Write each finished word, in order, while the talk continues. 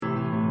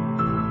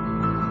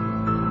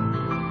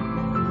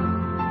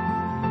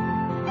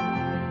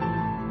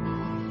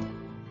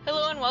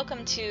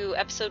welcome to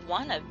episode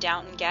 1 of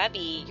Downton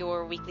Gabby,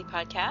 your weekly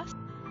podcast.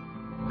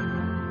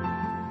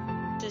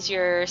 This is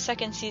your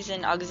second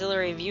season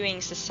auxiliary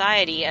viewing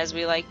society, as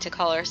we like to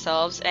call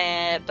ourselves,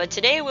 but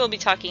today we'll be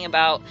talking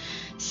about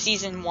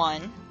season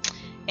 1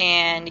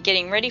 and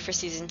getting ready for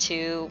season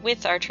 2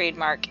 with our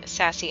trademark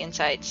sassy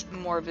insights,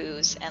 more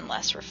booze, and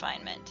less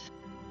refinement.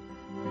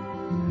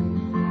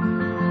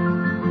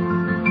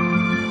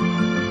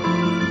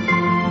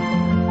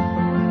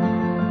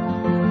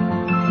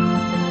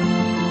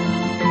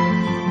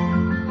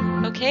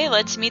 Okay,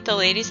 let's meet the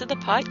ladies of the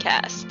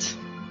podcast.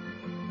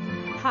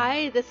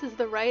 Hi, this is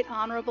the Right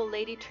Honorable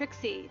Lady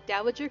Trixie,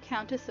 Dowager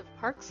Countess of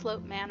Park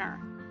Slope Manor.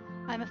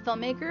 I'm a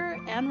filmmaker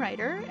and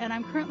writer, and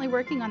I'm currently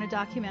working on a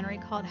documentary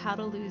called How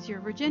to Lose Your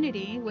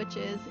Virginity, which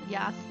is,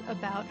 yes,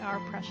 about our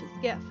precious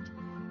gift.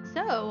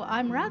 So,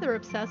 I'm rather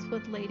obsessed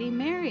with Lady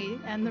Mary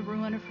and the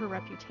ruin of her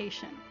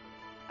reputation.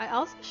 I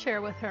also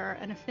share with her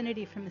an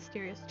affinity for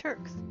mysterious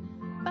Turks.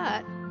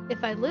 But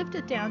if I lived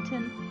at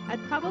Downton,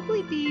 I'd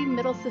probably be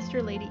middle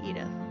sister Lady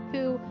Edith,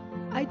 who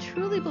I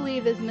truly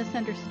believe is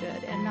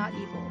misunderstood and not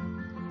evil.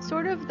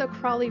 Sort of the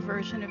Crawley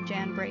version of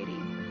Jan Brady.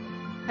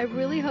 I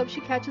really hope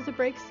she catches a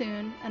break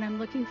soon, and I'm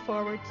looking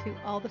forward to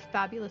all the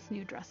fabulous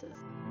new dresses.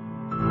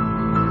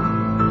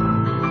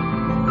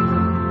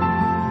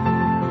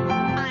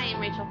 I'm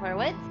Rachel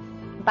Horowitz.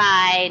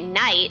 By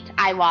night,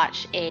 I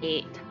watch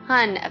a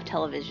ton of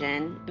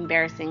television,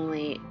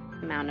 embarrassingly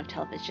amount of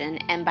television,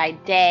 and by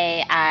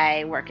day,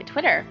 I work at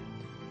Twitter.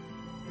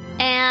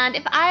 And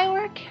if I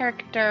were a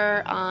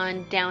character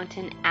on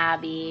Downton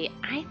Abbey,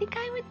 I think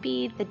I would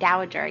be the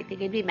Dowager. I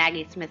think I'd be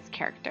Maggie Smith's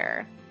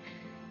character,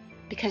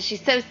 because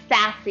she's so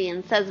sassy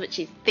and says what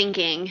she's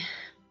thinking.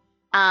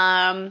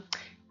 And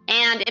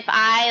if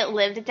I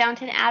lived at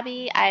Downton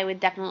Abbey, I would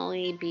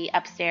definitely be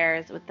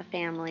upstairs with the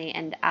family,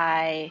 and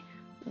I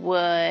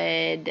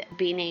would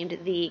be named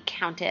the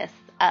Countess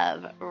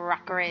of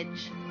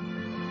Rockridge.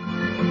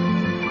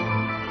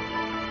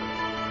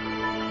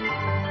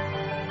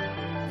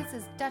 This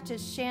is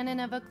Duchess Shannon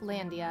of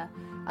Oaklandia,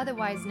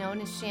 otherwise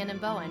known as Shannon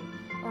Bowen,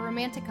 a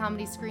romantic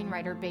comedy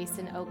screenwriter based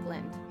in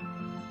Oakland.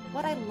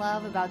 What I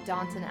love about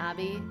Downton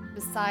Abbey,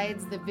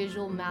 besides the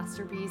visual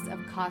masterpiece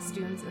of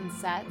costumes and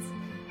sets,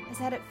 is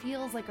that it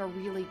feels like a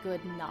really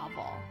good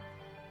novel.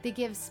 They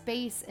give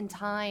space and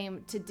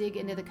time to dig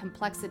into the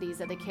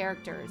complexities of the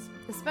characters,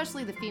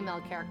 especially the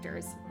female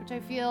characters, which I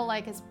feel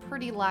like is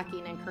pretty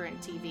lacking in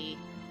current TV.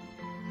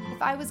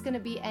 If I was going to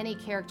be any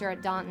character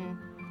at Downton,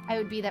 I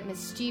would be that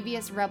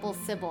mischievous rebel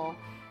Sybil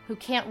who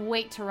can't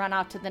wait to run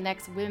off to the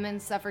next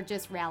women's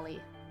suffragist rally.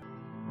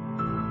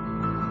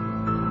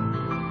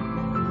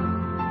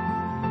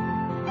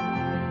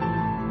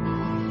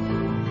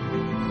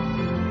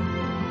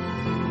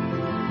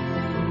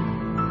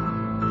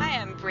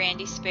 Hi, I'm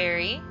Brandy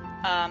Sperry,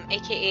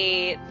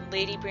 aka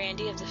Lady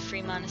Brandy of the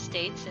Fremont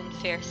Estates in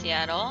fair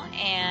Seattle,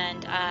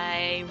 and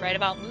I write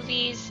about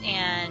movies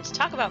and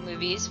talk about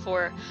movies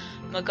for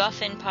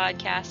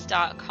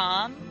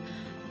MacGuffinPodcast.com.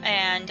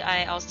 And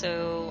I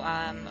also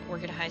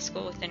work at a high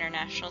school with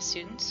international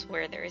students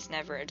where there is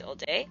never a dull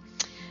day.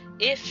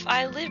 If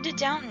I lived at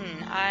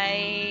Downton,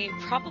 I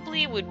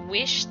probably would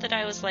wish that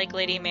I was like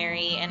Lady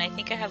Mary, and I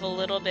think I have a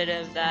little bit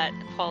of that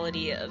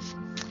quality of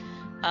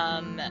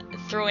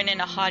throwing in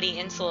a haughty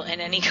insult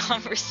in any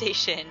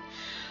conversation.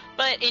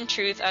 But in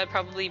truth, I would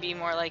probably be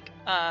more like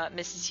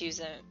Mrs. Hughes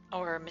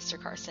or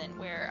Mr. Carson,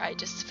 where I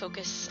just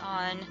focus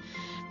on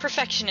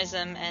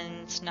perfectionism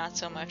and not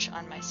so much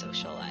on my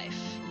social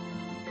life.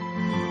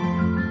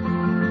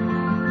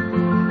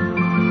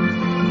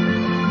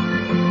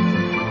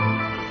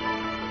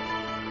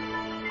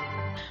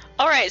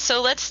 Alright,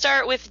 so let's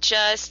start with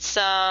just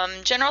some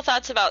general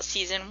thoughts about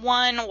season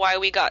 1, why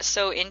we got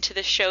so into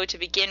the show to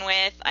begin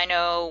with. I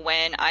know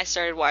when I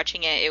started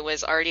watching it, it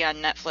was already on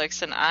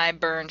Netflix, and I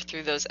burned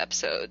through those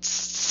episodes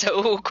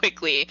so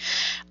quickly.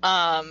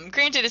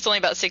 Granted, it's only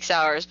about 6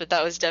 hours, but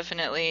that was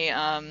definitely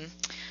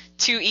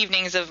 2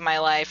 evenings of my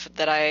life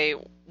that I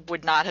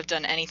would not have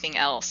done anything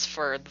else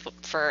for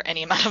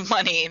any amount of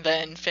money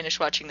than finish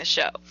watching the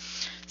show.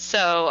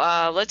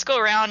 So let's go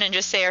around and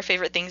just say our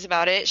favorite things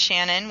about it.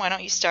 Shannon, why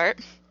don't you start?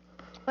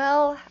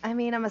 Well, I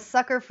mean, I'm a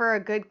sucker for a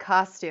good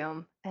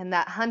costume, and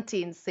that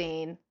hunting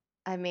scene,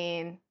 I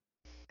mean,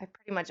 I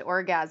pretty much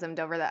orgasmed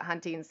over that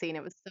hunting scene.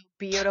 It was so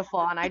beautiful,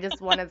 and I just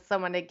wanted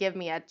someone to give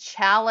me a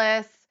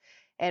chalice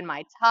and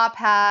my top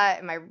hat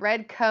and my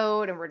red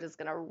coat, and we're just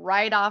going to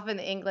ride off in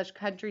the English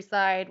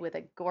countryside with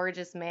a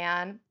gorgeous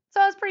man. So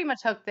I was pretty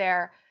much hooked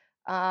there.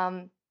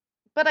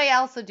 But I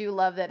also do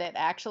love that it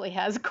actually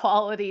has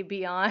quality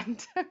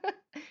beyond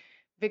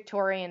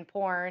Victorian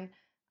porn.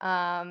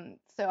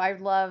 So I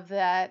love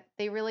that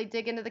they really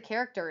dig into the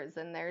characters,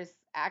 and there's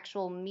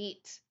actual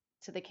meat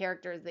to the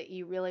characters that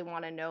you really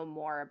want to know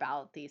more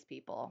about these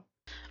people.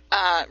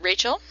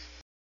 Rachel?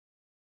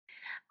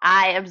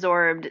 I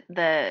absorbed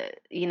the,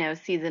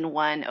 season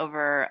 1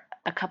 over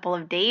a couple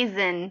of days,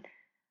 and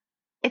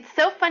it's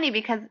so funny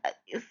because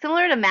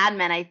similar to Mad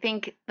Men, I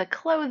think the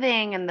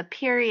clothing and the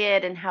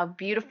period and how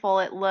beautiful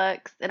it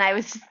looks, and I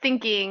was just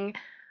thinking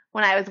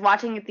when I was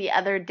watching it the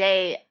other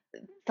day,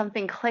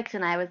 something clicked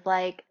and I was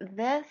like,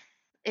 this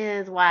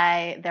is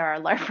why there are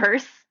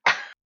LARPers.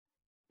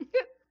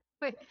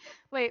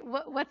 Wait,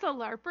 what's a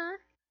LARPer?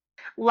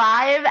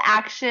 Live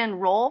action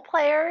role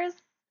players.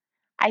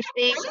 I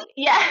think,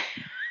 yeah.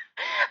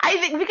 I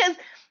think because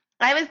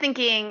I was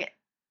thinking,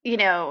 you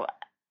know,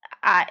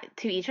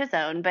 to each his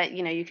own, but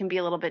you can be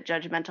a little bit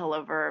judgmental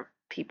over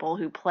people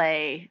who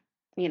play,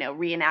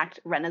 reenact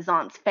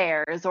Renaissance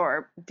fairs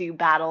or do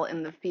battle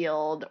in the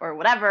field or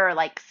whatever,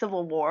 like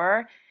Civil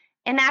War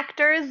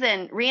enactors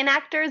and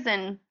reenactors.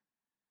 And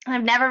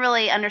I've never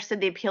really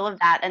understood the appeal of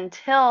that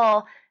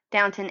until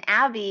Downton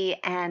Abbey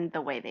and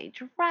the way they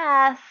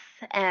dress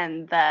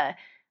and the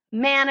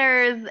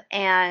manners.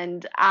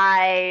 And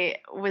I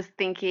was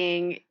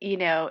thinking,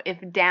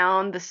 if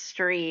down the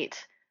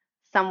street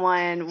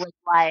someone was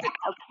like,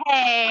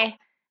 okay,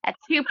 at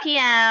 2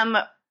 p.m.,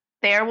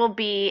 there will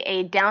be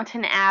a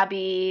Downton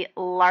Abbey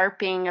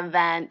LARPing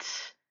event,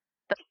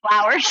 the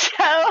flower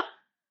show.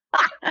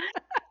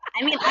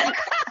 I mean,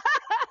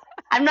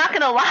 I'm not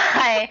going to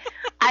lie.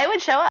 I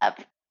would show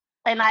up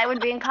and I would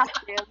be in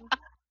costume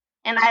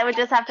and I would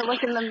just have to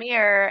look in the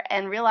mirror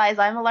and realize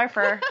I'm a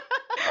LARPer.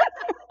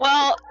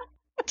 Well,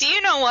 do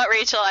you know what,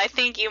 Rachel? I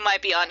think you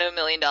might be onto $1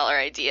 million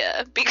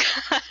idea,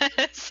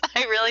 because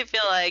I really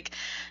feel like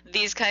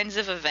these kinds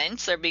of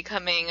events are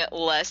becoming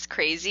less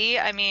crazy.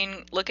 I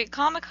mean, look at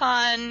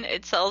Comic-Con.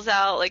 It sells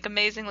out like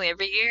amazingly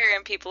every year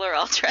and people are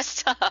all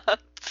dressed up.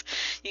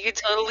 You could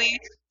totally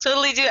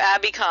do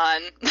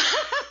AbbeyCon.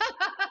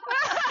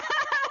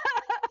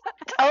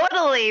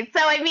 Totally. So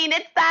I mean,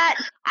 it's that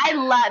I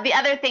love the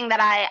other thing that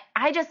I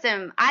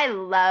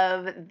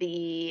love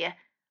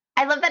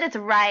that it's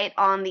right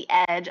on the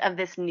edge of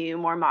this new,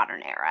 more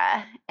modern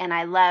era. And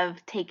I love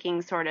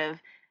taking sort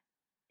of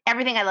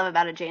everything I love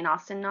about a Jane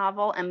Austen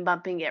novel and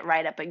bumping it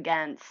right up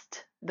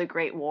against the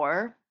Great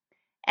War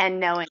and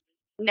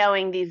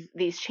knowing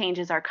these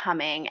changes are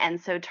coming. And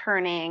so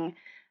turning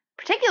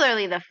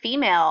particularly the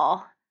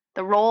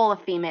role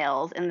of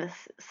females in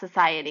this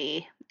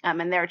society,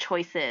 and their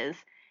choices,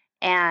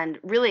 and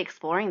really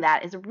exploring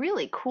that is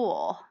really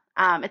cool.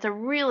 It's a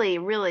really,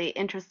 really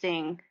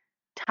interesting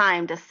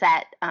time to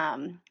set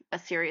a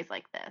series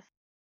like this.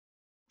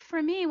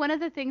 For me, one of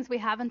the things we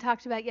haven't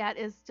talked about yet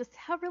is just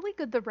how really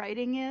good the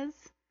writing is.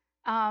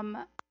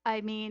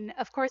 I mean,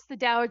 of course, the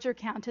Dowager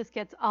Countess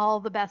gets all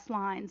the best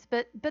lines,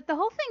 but the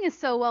whole thing is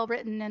so well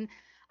written, and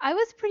I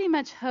was pretty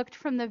much hooked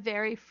from the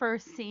very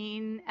first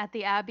scene at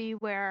the Abbey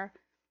where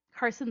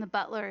Carson the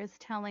butler is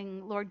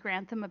telling Lord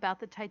Grantham about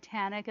the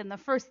Titanic, and the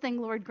first thing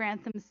Lord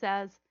Grantham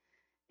says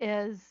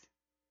is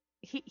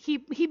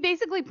he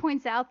basically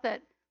points out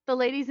that the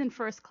ladies in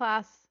first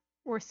class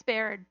were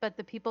spared, but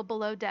the people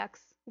below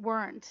decks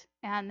weren't.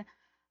 And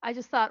I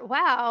just thought,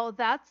 wow,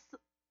 that's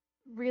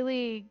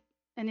really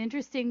an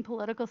interesting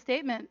political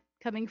statement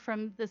coming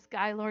from this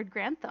guy, Lord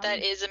Grantham.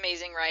 That is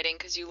amazing writing,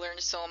 because you learn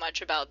so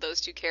much about those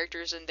two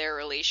characters and their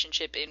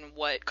relationship in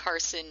what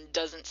Carson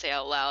doesn't say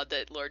out loud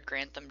that Lord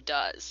Grantham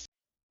does.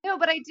 No,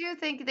 but I do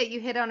think that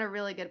you hit on a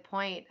really good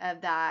point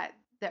of that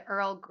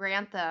Earl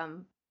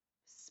Grantham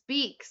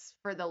speaks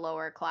for the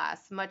lower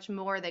class much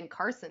more than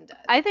Carson does.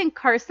 I think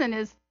Carson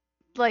is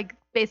like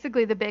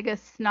basically the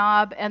biggest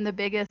snob and the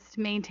biggest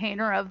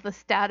maintainer of the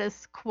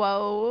status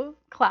quo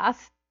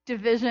class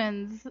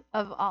divisions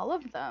of all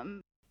of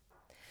them.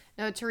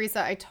 No,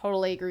 Teresa, I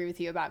totally agree with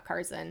you about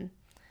Carson.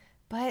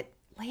 But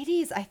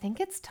ladies, I think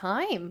it's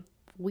time.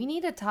 We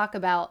need to talk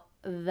about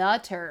the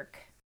Turk.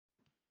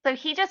 So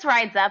he just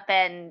rides up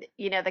and,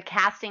 the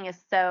casting is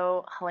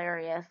so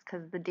hilarious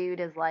because the dude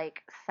is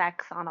like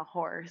sex on a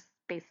horse,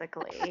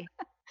 basically.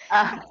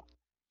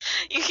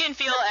 You can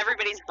feel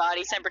everybody's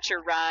body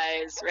temperature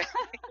rise. Right?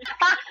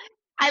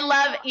 I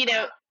love,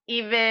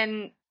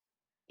 even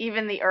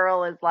the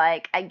Earl is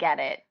like, I get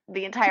it.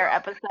 The entire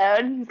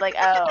episode, he's like,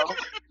 oh,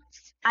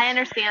 I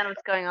understand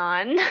what's going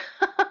on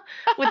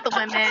with the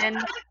women.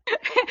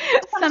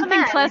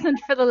 Something pleasant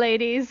for the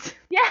ladies.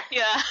 Yeah.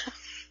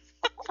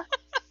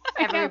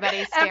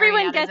 Everybody's staring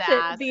Everyone at gets his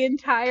ass. it. The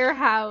entire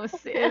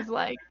house is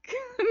like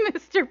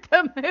Mr.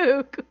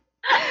 Pamuk.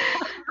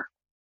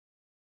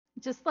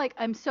 Just like,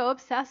 I'm so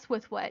obsessed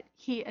with what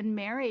he and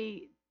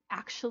Mary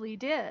actually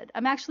did.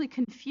 I'm actually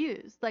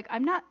confused. Like,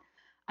 I'm not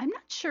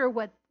sure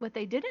what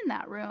they did in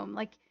that room.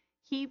 Like,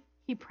 he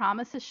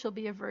promises she'll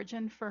be a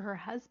virgin for her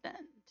husband.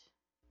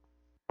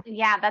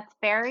 Yeah, that's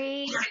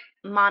very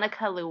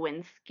Monica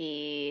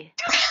Lewinsky.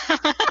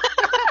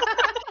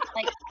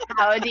 Like,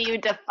 how do you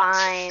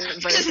define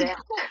virgin?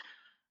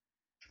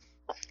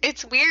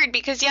 It's weird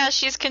because, yeah,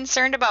 she's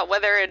concerned about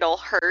whether it'll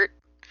hurt.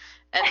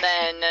 And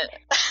then,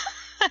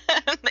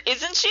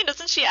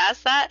 doesn't she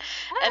ask that?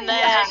 And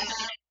then,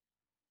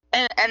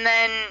 and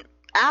then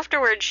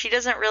afterwards, she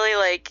doesn't really,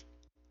 like,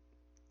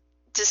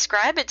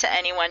 describe it to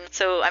anyone.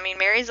 So, I mean,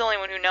 Mary's the only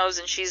one who knows,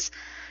 and she's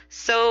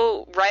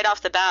so right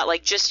off the bat,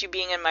 like, just you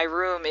being in my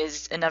room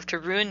is enough to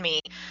ruin me,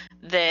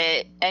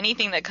 that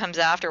anything that comes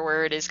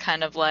afterward is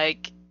kind of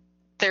like,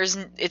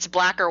 it's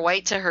black or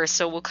white to her,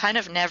 so we'll kind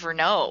of never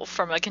know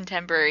from a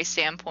contemporary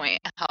standpoint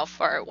how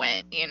far it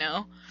went, you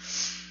know?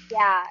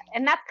 Yeah,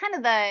 and that's kind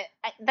of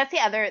that's the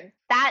other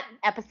that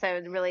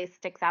episode really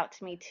sticks out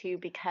to me too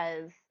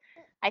because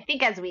I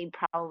think as we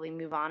probably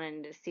move on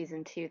into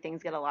season 2,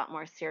 things get a lot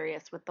more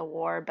serious with the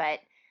war. But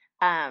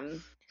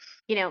um,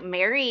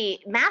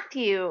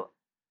 Matthew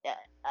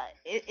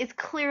is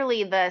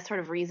clearly the sort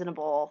of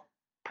reasonable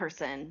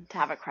person to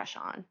have a crush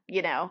on.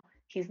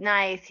 He's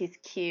nice, he's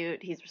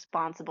cute, he's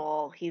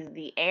responsible, he's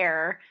the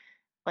heir.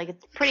 Like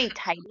it's pretty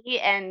tidy,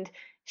 and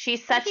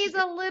He's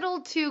a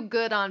little too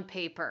good on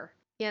paper.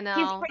 You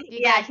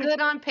he's got good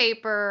on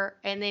paper,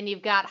 and then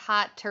you've got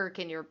hot Turk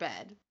in your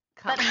bed.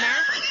 But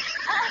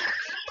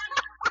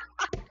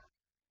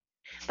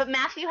but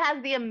Matthew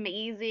has the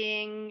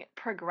amazing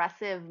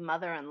progressive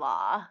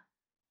mother-in-law.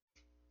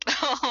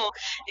 Oh,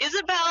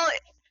 Isabel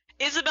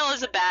is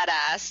a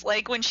badass.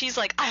 Like when she's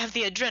like, I have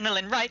the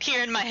adrenaline right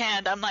here in my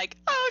hand. I'm like,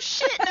 oh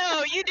shit,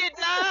 no, you did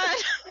not.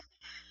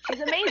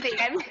 She's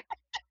amazing.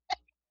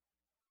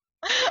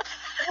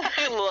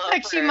 I love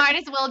Like she her. might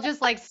as well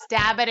just like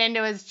stab it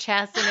into his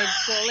chest and it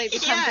slowly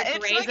becomes a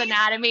Grey's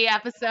Anatomy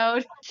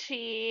episode.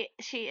 She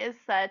is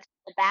such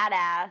a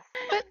badass.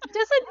 But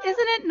isn't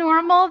it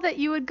normal that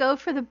you would go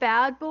for the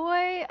bad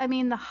boy? I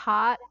mean, the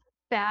hot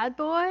bad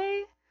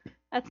boy?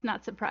 That's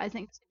not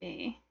surprising to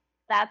me.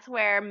 That's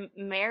where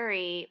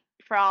Mary,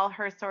 for all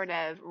her sort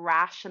of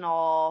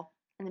rational,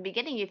 in the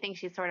beginning you think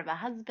she's sort of a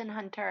husband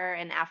hunter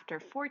and after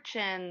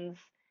fortunes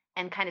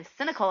and kind of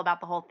cynical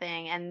about the whole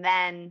thing, and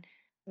then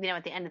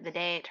at the end of the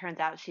day it turns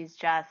out she's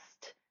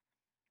just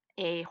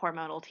a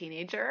hormonal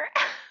teenager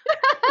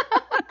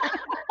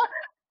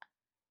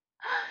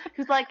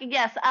who's like,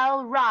 yes,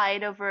 I'll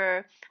ride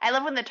over. I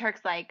love when the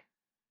Turk's like,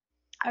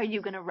 are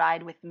you gonna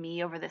ride with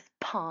me over this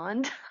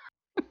pond?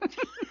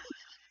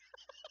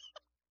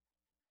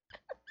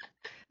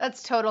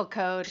 That's total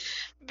code.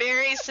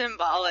 Very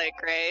symbolic,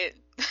 right?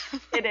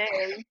 It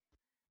is.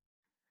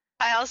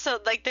 I also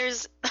like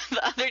there's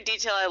the other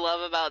detail I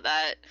love about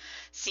that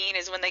scene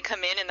is when they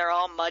come in and they're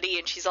all muddy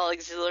and she's all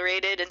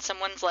exhilarated and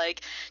someone's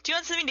like, do you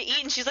want something to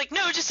eat? And she's like,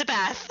 no, just a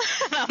bath.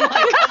 And I'm like,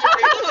 oh,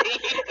 really?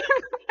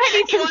 I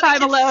need some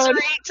time alone.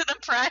 Straight to the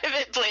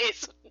private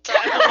place.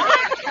 Time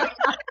alone.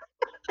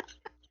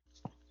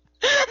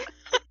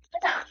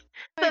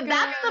 So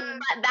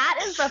that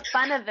is the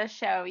fun of the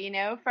show,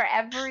 for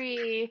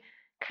every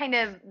kind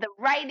of, the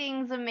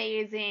writing's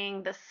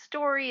amazing, the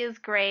story is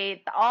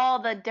great,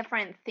 all the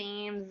different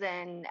themes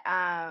and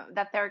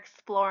that they're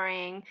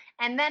exploring,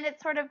 and then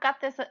it's sort of got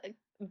this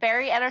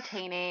very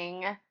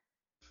entertaining,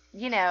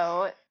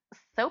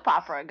 soap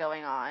opera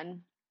going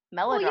on.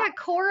 Melodrama. Well, yeah,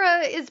 Cora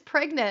is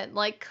pregnant.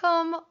 Like,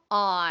 come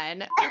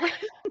on.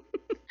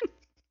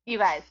 You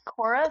guys,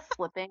 Cora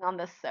slipping on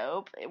the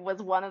soap, it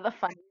was one of the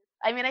funniest.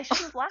 I mean, I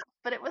shouldn't laugh,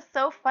 but it was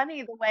so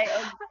funny the way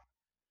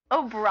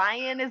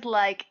O'Brien is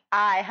like,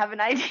 I have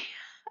an idea. And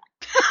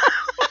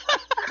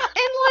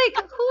like,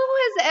 who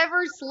has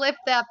ever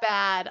slipped that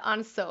bad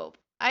on soap?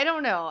 I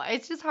don't know.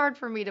 It's just hard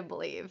for me to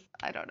believe.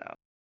 I don't know.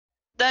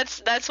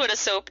 That's what a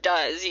soap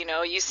does,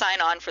 you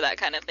sign on for that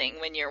kind of thing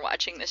when you're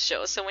watching this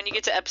show. So when you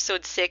get to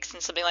episode 6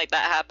 and something like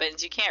that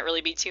happens, you can't really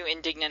be too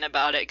indignant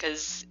about it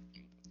because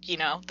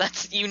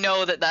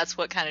that's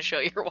what kind of show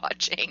you're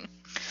watching.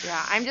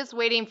 Yeah, I'm just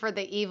waiting for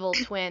the evil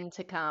twin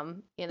to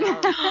come,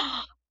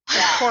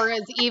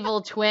 Cora's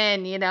evil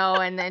twin,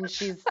 and then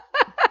she's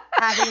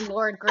having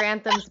Lord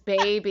Grantham's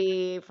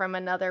baby from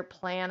another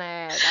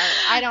planet.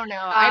 I don't know.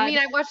 I mean,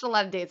 I watched a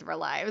lot of Days of Our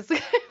Lives.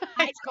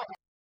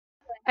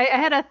 I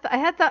had a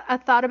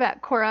thought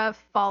about Cora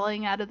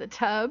falling out of the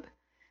tub.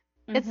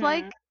 Mm-hmm. It's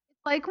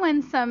like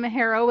when some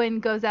heroine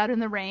goes out in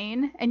the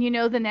rain and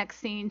the next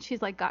scene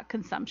she's like got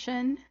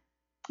consumption.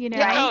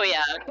 Yeah. Oh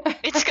yeah.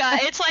 It's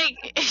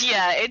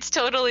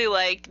totally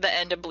like the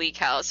end of Bleak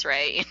House,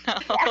 right?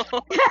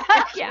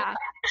 Yeah.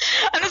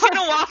 I'm just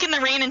gonna walk in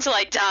the rain until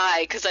I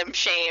die because I'm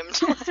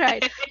shamed. That's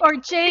right. Or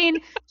Jane,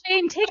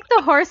 take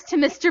the horse to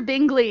Mr.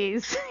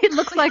 Bingley's. It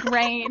looks like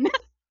rain.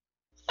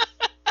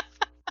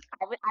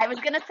 I was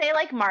gonna say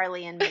like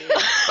Marley and Me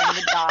and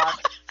the dog,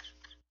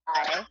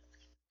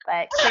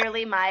 but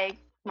clearly my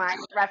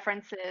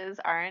references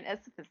aren't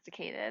as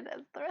sophisticated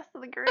as the rest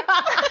of the group.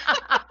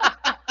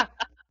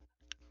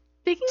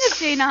 Speaking of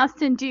Jane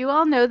Austen, do you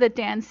all know that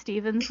Dan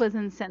Stevens was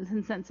in Sense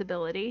and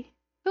Sensibility?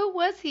 Who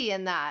was he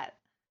in that?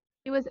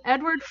 He was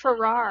Edward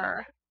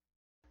Ferrar.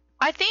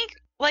 I think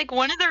like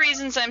one of the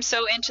reasons I'm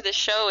so into the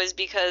show is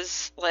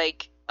because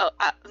like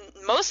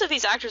most of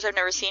these actors I've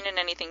never seen in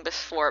anything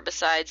before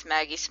besides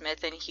Maggie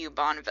Smith and Hugh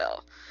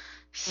Bonneville.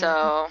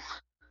 So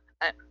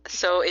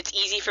so it's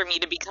easy for me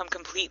to become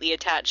completely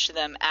attached to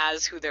them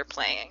as who they're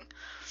playing.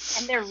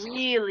 And they're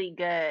really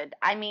good.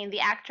 I mean,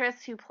 the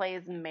actress who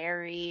plays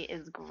Mary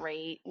is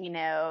great.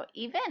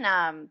 Even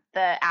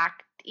the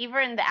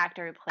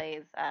actor who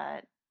plays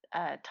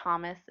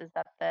Thomas, is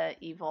that the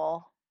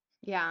evil?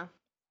 Yeah.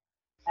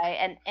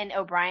 Right? And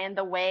O'Brien,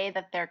 the way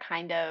that they're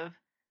kind of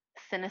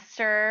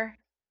sinister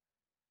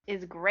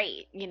is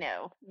great. You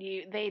know,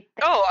 they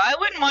Oh, I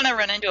wouldn't want to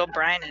run into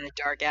O'Brien in a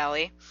dark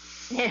alley.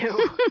 no.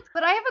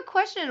 But I have a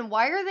question.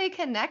 Why are they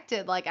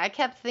connected? Like, I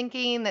kept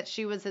thinking that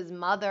she was his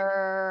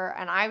mother,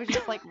 and I was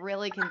just like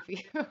really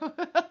confused.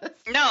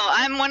 No,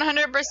 I'm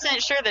 100%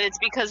 sure that it's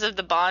because of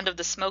the bond of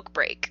the smoke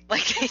break.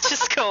 Like, they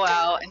just go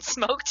out and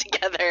smoke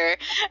together,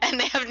 and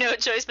they have no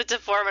choice but to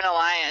form an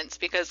alliance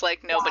because,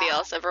 like, nobody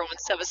else ever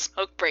wants to have a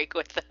smoke break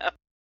with them.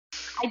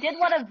 I did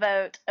want to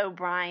vote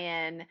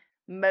O'Brien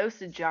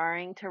most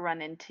jarring to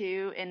run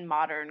into in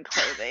modern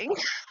clothing.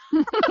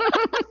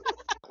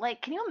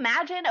 Like, can you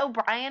imagine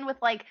O'Brien with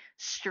like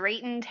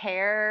straightened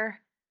hair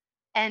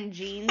and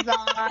jeans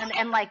on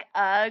and like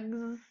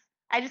Uggs?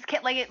 I just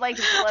can't, like, it like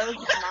blows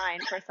my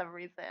mind for some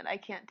reason. I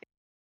can't do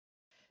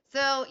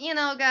So,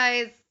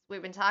 guys,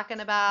 we've been talking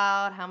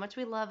about how much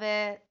we love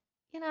it.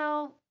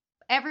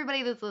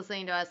 Everybody that's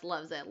listening to us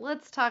loves it.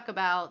 Let's talk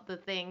about the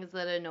things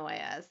that annoy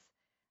us.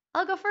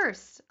 I'll go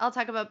first. I'll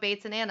talk about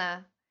Bates and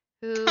Anna,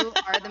 who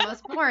are the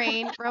most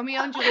boring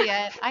Romeo and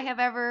Juliet I have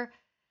ever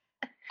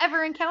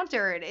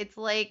encountered. It's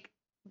like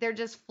they're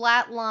just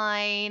flat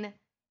line,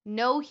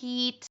 no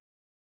heat.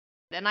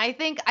 And I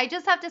think I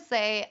just have to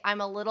say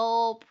I'm a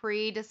little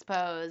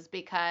predisposed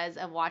because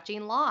of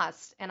watching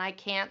Lost, and I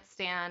can't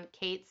stand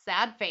Kate's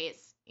sad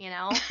face, And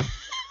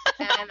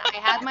I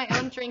had my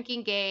own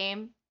drinking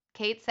game,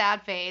 Kate's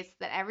sad face,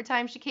 that every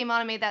time she came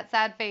on and made that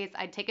sad face,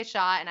 I'd take a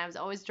shot, and I was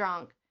always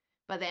drunk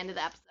by the end of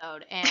the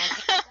episode. And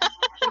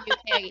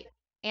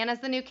Anna's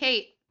the new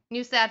Kate,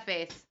 new sad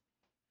face.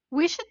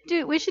 We should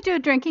do a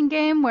drinking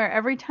game where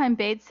every time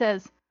Bates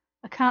says,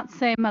 "I can't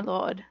say, my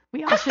lord,"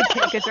 we all should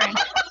take a drink.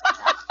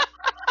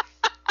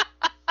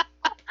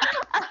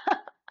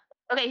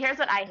 Okay, here's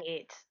what I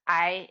hate.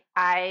 I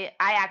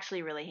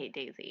actually really hate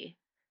Daisy.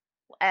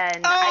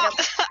 And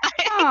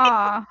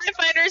Aw. I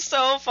find her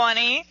so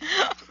funny.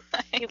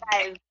 you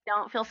guys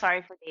don't feel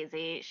sorry for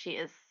Daisy. She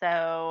is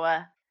so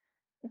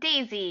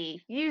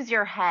Daisy, use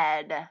your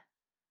head.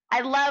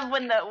 I love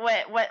when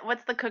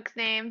what's the cook's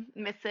name?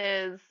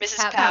 Mrs.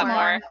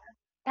 Padmore.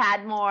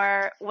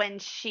 Padmore, when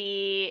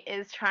she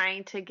is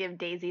trying to give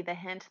Daisy the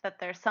hint that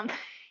there's something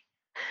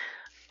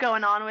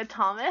going on with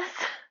Thomas.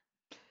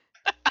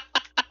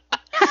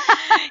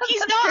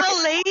 He's not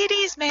a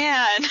ladies'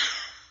 man.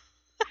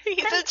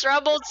 He's a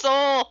troubled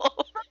soul.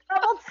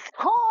 Troubled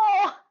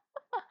soul.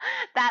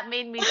 That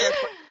made me just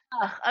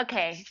like,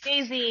 okay,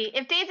 Daisy.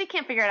 If Daisy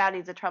can't figure it out,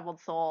 he's a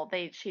troubled soul.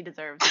 She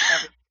deserves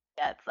everything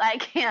she gets. I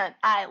can't.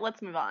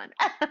 Let's move on.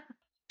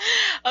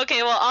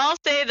 Okay, well, I'll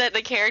say that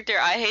the character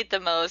I hate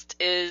the most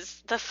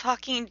is the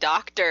fucking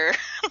doctor.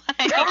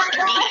 Like, Oh my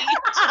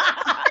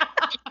god.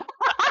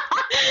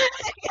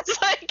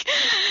 it's like,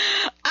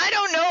 I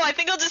don't know. I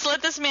think I'll just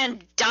let this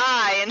man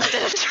die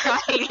instead of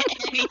trying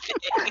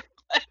anything.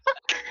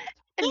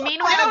 And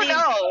meanwhile, I don't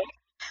know.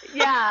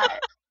 Yeah.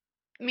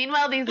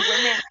 Meanwhile, these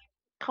women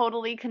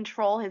totally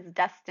control his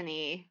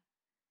destiny.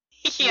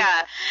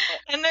 Yeah.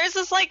 And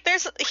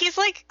he's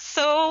like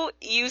so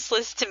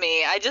useless to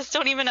me. I just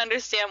don't even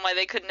understand why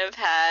they couldn't have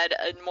had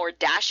a more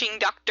dashing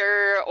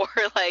doctor or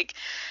like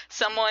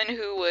someone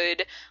who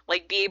would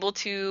like be able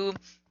to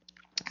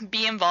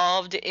be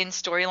involved in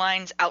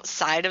storylines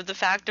outside of the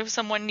fact of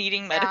someone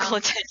needing medical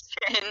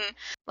attention.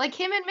 Like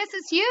him and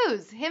Mrs.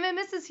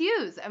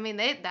 Hughes. I mean,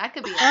 that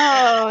could be.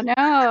 Oh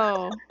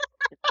no.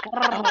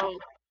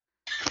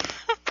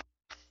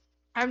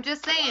 I'm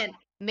just saying,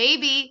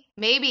 maybe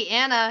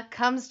Anna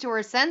comes to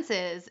her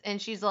senses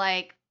and she's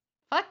like,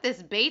 "Fuck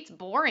this Bates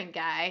boring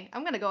guy.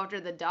 I'm gonna go after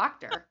the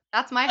doctor."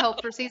 That's my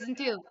hope for season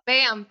 2.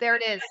 Bam, there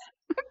it is.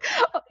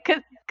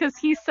 Because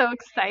he's so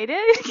excited.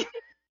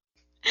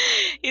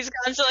 He's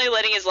constantly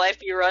letting his life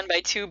be run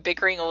by two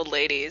bickering old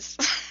ladies.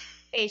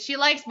 Hey, she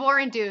likes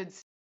boring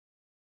dudes.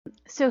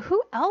 So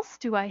who else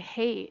do I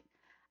hate?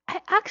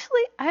 I've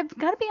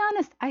got to be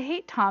honest. I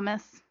hate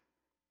Thomas.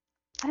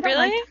 I don't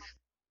Really?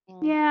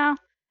 Yeah.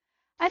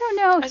 I don't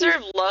know. I sort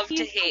of love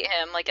to hate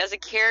him. Like, as a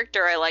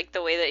character, I like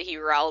the way that he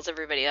riles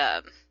everybody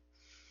up.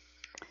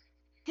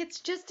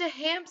 It's just a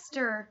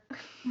hamster.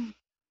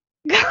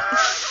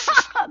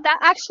 That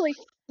actually,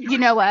 you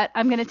know what?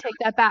 I'm going to take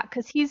that back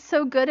because he's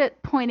so good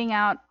at pointing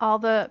out all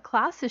the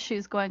class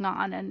issues going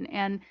on,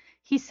 and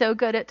he's so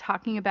good at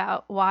talking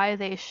about why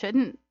they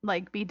shouldn't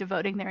like be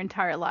devoting their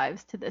entire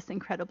lives to this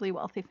incredibly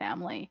wealthy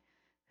family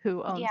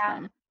who owns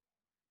them.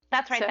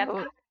 That's right. So- That's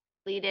kind of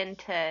lead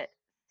into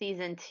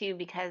season 2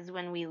 because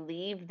when we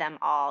leave them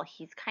all,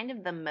 he's kind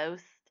of the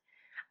most,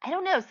 I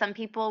don't know, some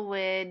people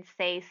would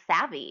say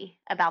savvy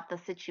about the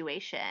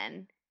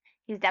situation.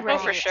 He's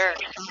definitely for sure.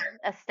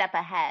 a step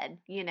ahead,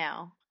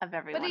 of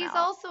everyone But he's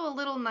else. also a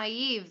little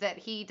naive that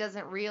he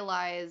doesn't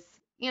realize,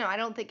 I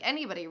don't think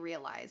anybody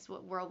realized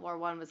what World War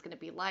I was going to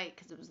be like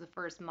because it was the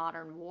first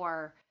modern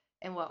war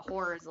and what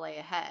horrors lay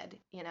ahead.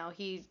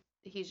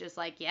 He's just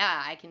like,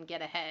 yeah, I can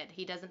get ahead.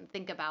 He doesn't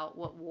think about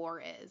what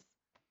war is.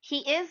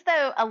 He is,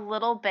 though, a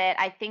little bit,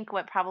 I think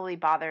what probably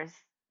bothers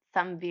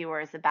some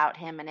viewers about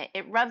him, and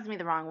it rubs me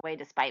the wrong way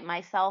despite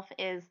myself,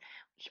 is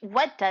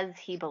what does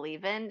he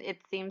believe in? It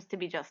seems to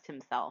be just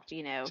himself.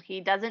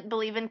 He doesn't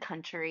believe in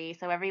country,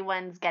 so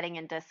everyone's getting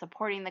into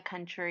supporting the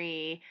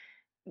country,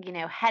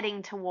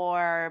 heading to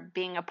war,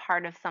 being a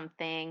part of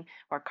something,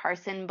 or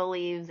Carson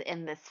believes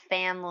in this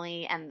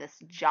family and this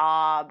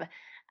job.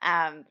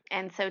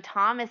 And so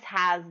Thomas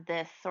has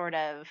this sort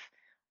of,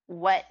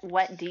 what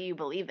do you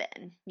believe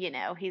in?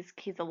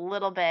 He's a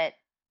little bit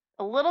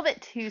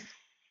too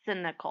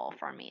cynical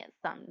for me at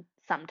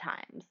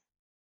sometimes.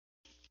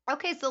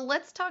 Okay, so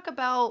let's talk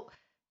about,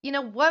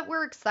 what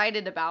we're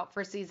excited about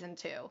for season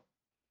 2.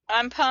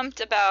 I'm pumped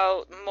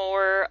about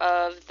more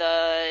of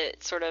the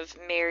sort of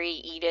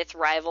Mary-Edith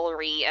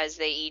rivalry as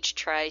they each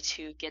try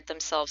to get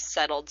themselves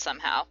settled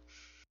somehow.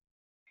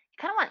 You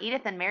kind of want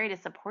Edith and Mary to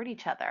support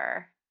each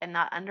other and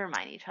not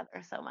undermine each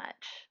other so much.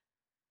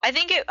 I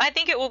think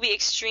it will be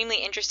extremely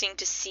interesting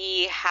to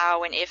see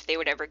how and if they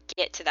would ever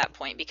get to that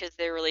point, because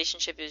their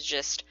relationship is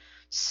just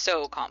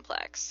so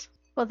complex.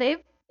 Well,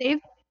 they've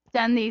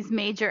done these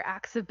major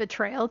acts of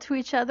betrayal to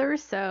each other,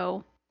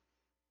 so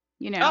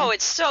Oh,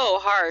 it's so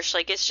harsh.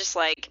 Like, it's just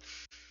like,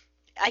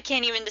 I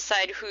can't even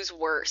decide who's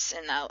worse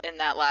in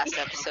that last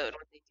episode,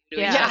 what they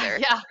do to each other.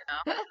 Yeah.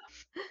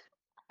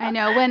 I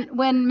know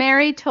when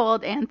Mary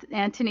told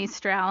Anthony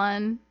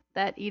Strallen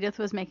that Edith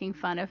was making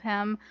fun of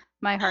him,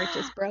 my heart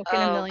just broke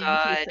in a million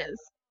pieces.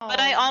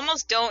 But I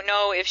almost don't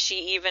know if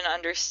she even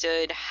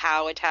understood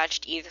how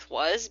attached Edith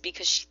was,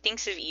 because she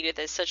thinks of Edith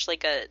as such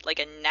like a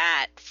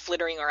gnat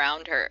flittering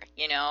around her,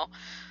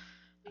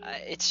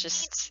 It's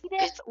just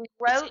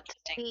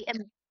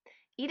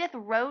Edith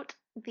wrote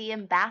the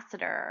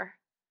ambassador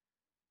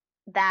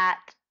that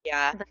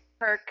the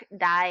Turk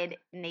died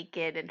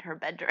naked in her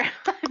bedroom.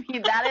 I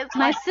mean, that is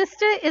my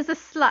sister is a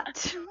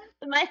slut.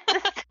 My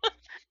sister.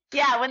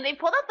 Yeah, when they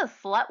pulled out the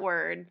slut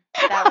word,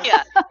 that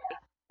was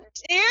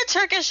Dear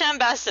Turkish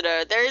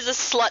ambassador, there is a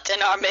slut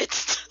in our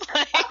midst.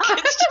 Like,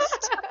 it's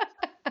just,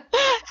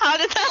 how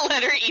did that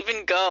letter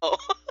even go?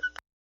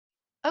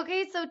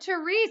 Okay, so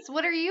Therese,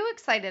 what are you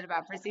excited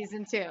about for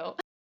season 2?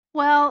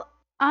 Well,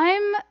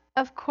 I'm,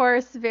 of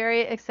course,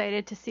 very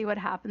excited to see what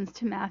happens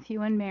to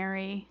Matthew and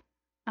Mary.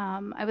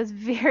 I was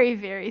very,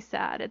 very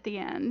sad at the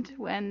end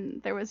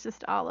when there was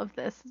just all of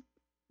this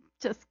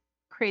just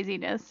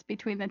craziness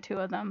between the two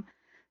of them.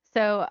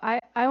 So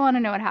I want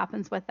to know what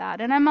happens with that.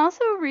 And I'm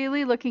also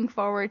really looking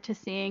forward to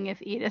seeing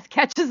if Edith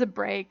catches a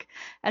break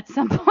at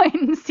some point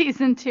in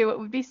season 2. It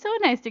would be so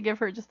nice to give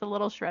her just a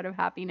little shred of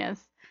happiness.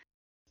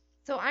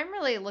 So I'm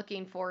really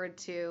looking forward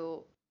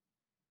to,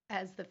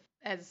 as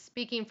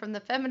speaking from the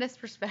feminist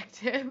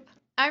perspective,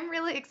 I'm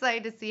really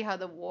excited to see how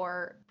the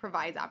war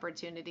provides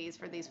opportunities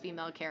for these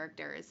female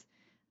characters.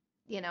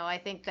 I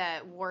think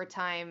that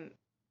wartime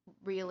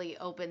really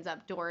opens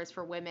up doors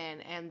for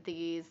women, and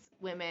these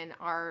women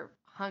are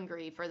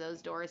hungry for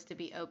those doors to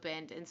be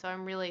opened. And so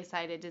I'm really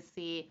excited to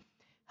see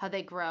how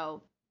they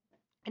grow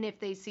and if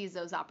they seize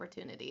those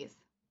opportunities.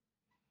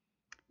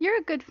 You're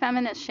a good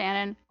feminist,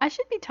 Shannon. I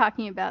should be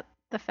talking about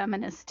the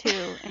feminists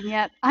too, and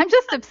yet I'm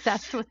just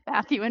obsessed with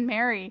Matthew and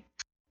Mary.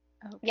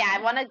 Okay. Yeah,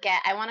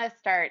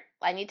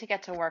 I need to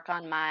get to work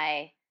on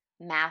my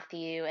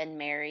Matthew and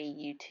Mary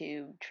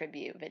YouTube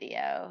tribute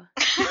video.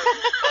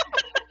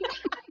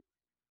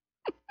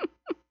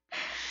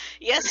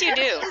 Yes, you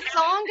do. What's the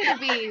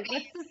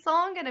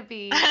song gonna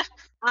be?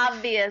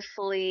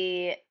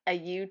 Obviously, a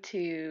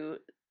U2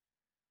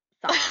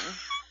 song.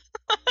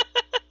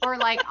 Or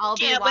like, I'll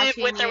be Can't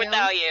watching live with or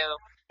without you.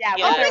 Yeah,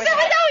 Yes. With or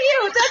without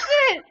you. That's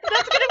it.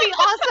 That's gonna be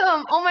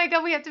awesome. Oh my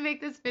god, we have to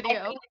make this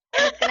video.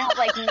 It's gonna have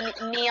like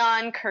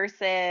neon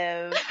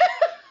cursive.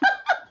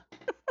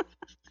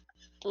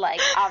 Like,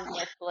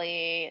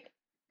 obviously,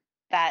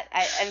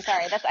 I'm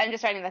sorry. I'm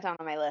just writing that down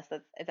on my list.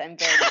 I'm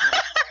very.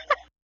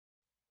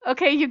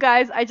 Okay, you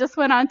guys, I just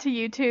went onto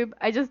YouTube.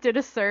 I just did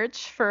a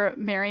search for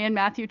Mary and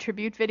Matthew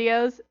tribute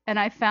videos, and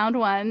I found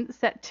one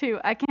set to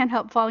I Can't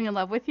Help Falling in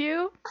Love with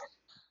You.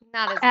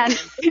 Not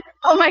as good.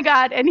 Oh my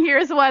god, and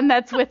here's one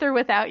that's With or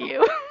Without You.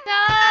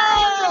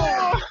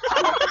 No!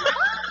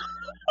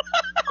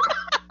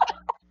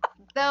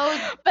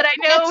 Those But I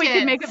know we bitches.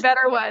 can make a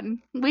better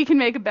one. We can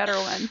make a better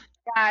one.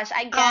 Gosh,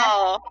 I guess.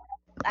 Oh,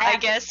 I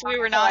guess we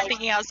were not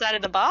thinking outside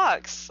of the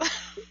box.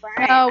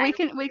 Right, Oh, we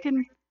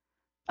can.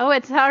 Oh,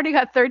 it's already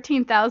got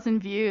 13,000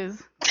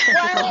 views.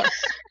 What?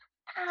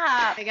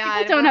 Oh my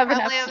god, don't we're have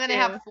enough probably to going to do.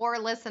 have 4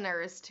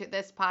 listeners to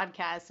this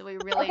podcast, so we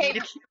really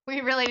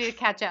need to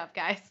catch up,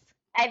 guys.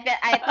 I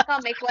think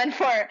I'll make one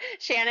for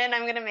Shannon.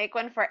 I'm gonna make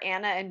one for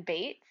Anna and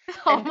Bates.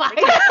 Oh my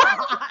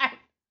god.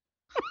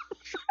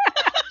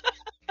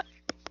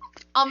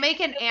 I'll make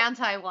an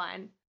anti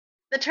one.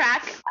 The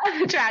track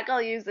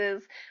I'll use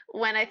is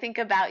When I Think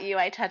About You,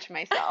 I Touch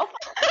Myself.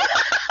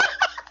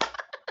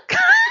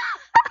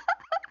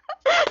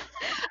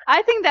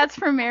 I think that's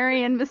for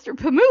Mary and Mr.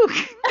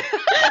 Pamuk.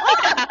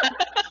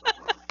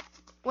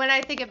 When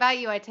I think about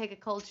you, I take a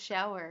cold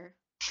shower.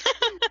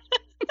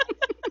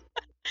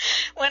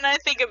 When I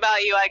think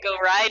about you, I go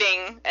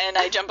riding and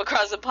I jump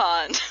across a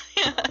pond.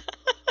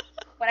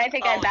 When I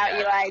think Oh my about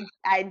you, God.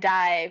 I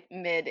die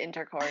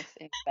mid-intercourse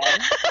in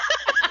bed.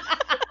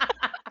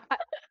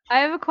 I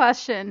have a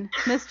question.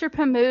 Mr.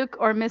 Pamuk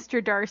or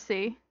Mr.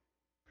 Darcy?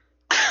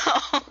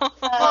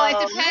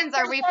 Well, it depends.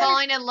 Are we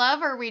falling in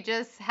love or are we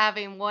just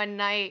having one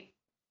night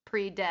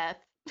pre-death?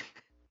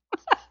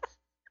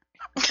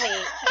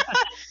 Wait,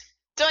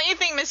 Don't you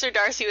think Mr.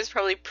 Darcy was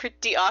probably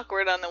pretty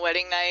awkward on the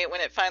wedding night when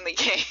it finally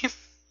came?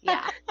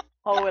 Yeah,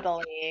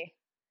 totally.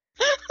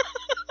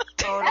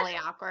 totally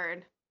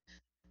awkward.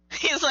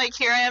 He's like,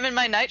 here I am in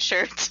my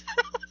nightshirt.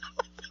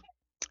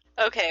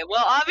 Okay,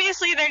 well,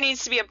 obviously there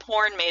needs to be a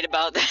porn made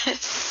about this.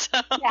 So.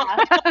 Yeah.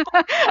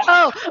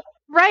 Oh,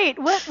 right.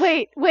 What?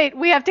 Wait.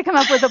 We have to come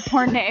up with a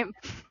porn name.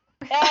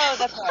 Oh,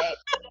 that's right.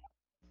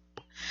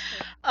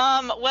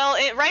 Well,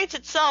 it writes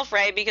itself,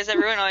 right? Because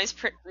everyone always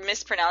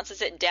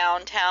mispronounces it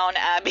Downtown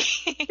Abbey.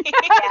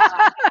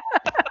 Yeah.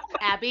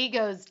 Abby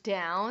goes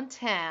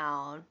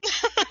downtown.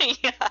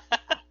 Yeah.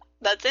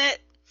 That's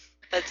it.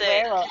 That's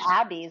Where it. will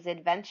Abby's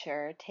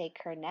adventure take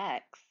her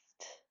next?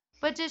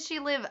 But does she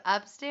live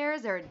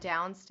upstairs or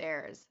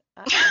downstairs?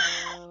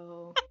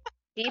 Uh-oh.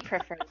 She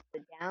prefers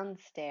the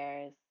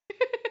downstairs.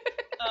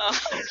 Oh.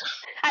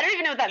 I don't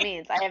even know what that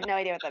means. I have no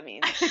idea what that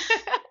means.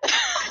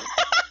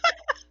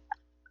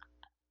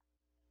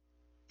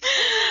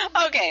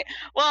 Okay,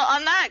 well,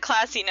 on that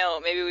classy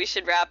note, maybe we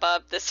should wrap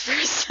up this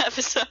first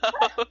episode.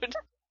 I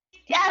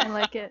Yes,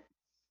 like it.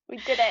 we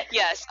did it.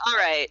 Yes, all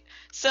right.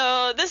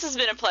 So this has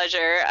been a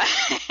pleasure,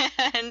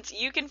 and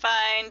you can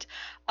find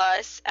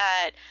us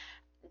at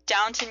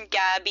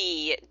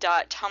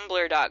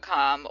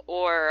downtongabby.tumblr.com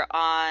or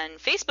on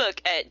Facebook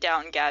at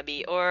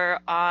downtongabby or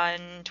on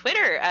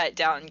Twitter at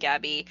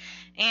downtongabby.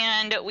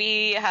 And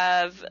we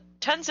have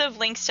tons of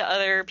links to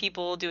other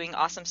people doing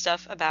awesome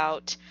stuff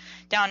about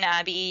Downton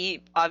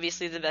Abbey,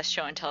 obviously the best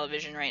show on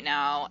television right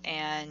now,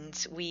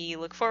 and we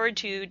look forward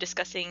to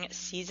discussing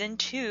season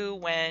 2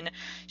 when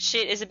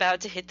shit is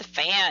about to hit the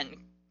fan.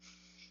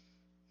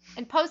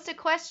 And post a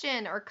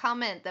question or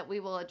comment that we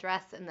will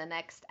address in the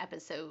next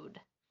episode.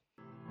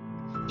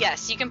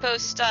 Yes, you can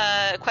post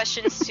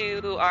questions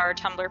to our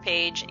Tumblr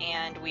page,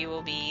 and we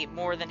will be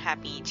more than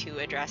happy to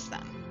address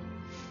them.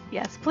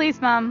 Yes,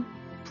 please, Mom.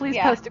 Please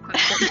Yeah. post a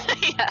question.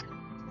 Yeah,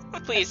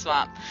 please,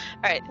 Mom.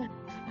 All right.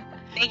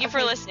 Thank you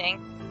for listening.